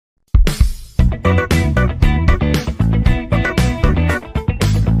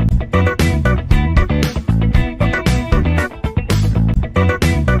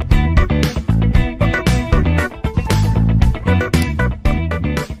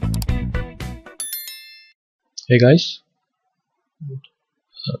Hey guys,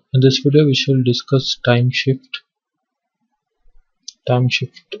 in this video we shall discuss time shift. Time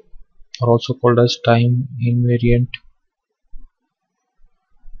shift are also called as time invariant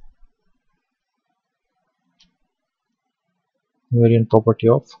property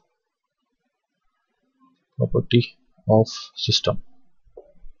of system.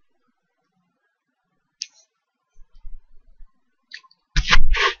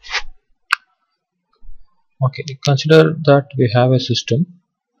 Okay, consider that we have a system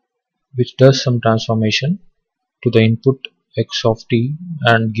which does some transformation to the input x of t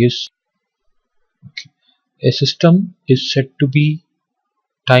and gives. A system is said to be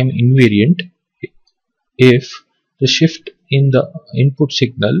time invariant if the shift in the input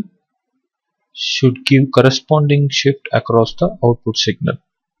signal should give corresponding shift across the output signal.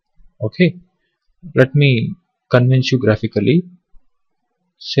 Okay, let me convince you graphically.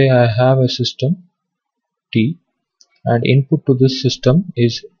 Say I have a system T and input to this system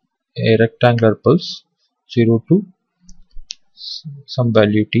is a rectangular pulse 0 to some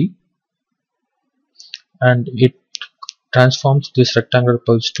value t, and it transforms this rectangular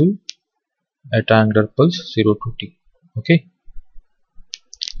pulse to a triangular pulse 0 to t. Okay,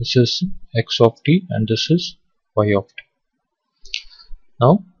 this is x of t and this is y of t.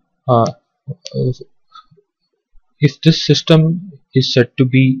 Now if this system is said to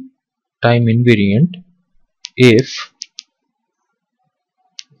be time invariant if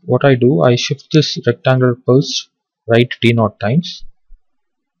what I do, I shift this rectangular pulse right t0 times.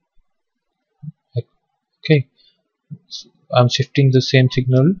 Okay, I'm shifting the same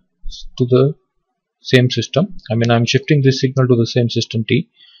signal to the same system. I'm shifting this signal to the same system t,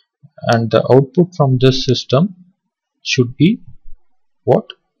 and the output from this system should be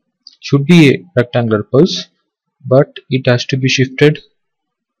what? Should be a rectangular pulse, but it has to be shifted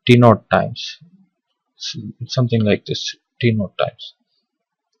t0 times. Something like this, t0 times.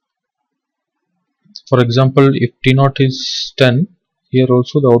 For example, if t0 is 10, here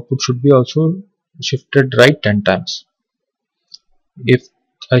also the output should be also shifted right 10 times. If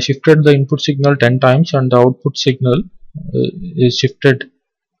I shifted the input signal 10 times and the output signal is shifted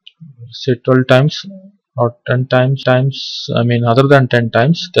say 12 times or 10 times, other than 10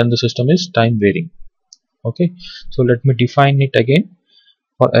 times, then the system is time varying. Okay, so let me define it again.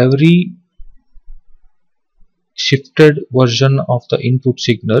 For every shifted version of the input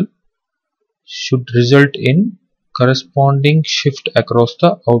signal should result in corresponding shift across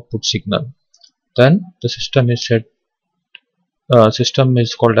the output signal, then the system is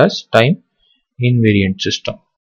called as time invariant system.